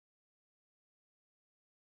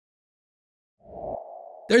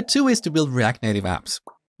There are two ways to build React Native apps.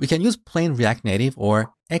 We can use plain React Native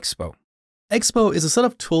or Expo. Expo is a set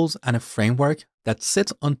of tools and a framework that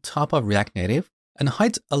sits on top of React Native and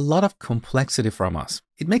hides a lot of complexity from us.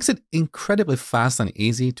 It makes it incredibly fast and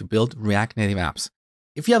easy to build React Native apps.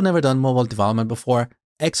 If you have never done mobile development before,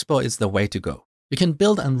 Expo is the way to go. You can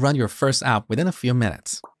build and run your first app within a few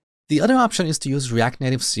minutes. The other option is to use React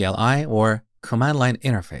Native CLI or command line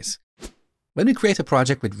interface. When we create a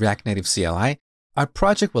project with React Native CLI, our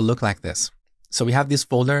project will look like this. So we have these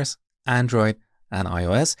folders, Android and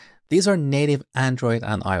iOS. These are native Android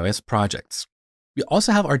and iOS projects. We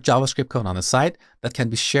also have our JavaScript code on the side that can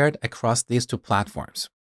be shared across these two platforms.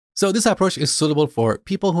 So this approach is suitable for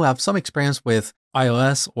people who have some experience with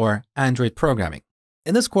iOS or Android programming.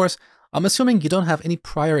 In this course, I'm assuming you don't have any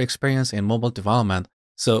prior experience in mobile development,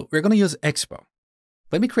 so we're going to use Expo.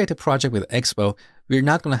 When we create a project with Expo, we're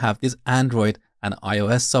not going to have these Android and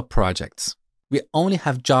iOS subprojects. We only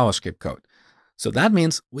have JavaScript code. So that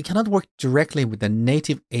means we cannot work directly with the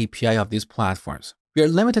native API of these platforms. We are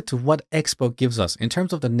limited to what Expo gives us in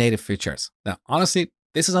terms of the native features. Now, honestly,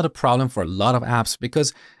 this is not a problem for a lot of apps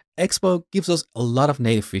because Expo gives us a lot of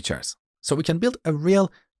native features. So we can build a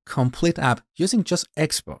real complete app using just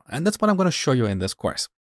Expo. And that's what I'm going to show you in this course.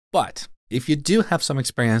 But if you do have some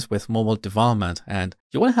experience with mobile development and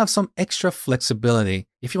you want to have some extra flexibility,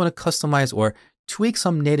 if you want to customize or tweak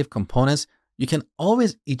some native components, you can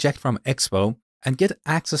always eject from Expo and get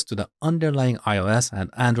access to the underlying iOS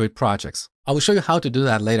and Android projects. I will show you how to do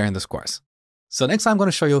that later in this course. So next I'm going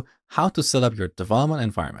to show you how to set up your development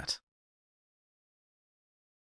environment.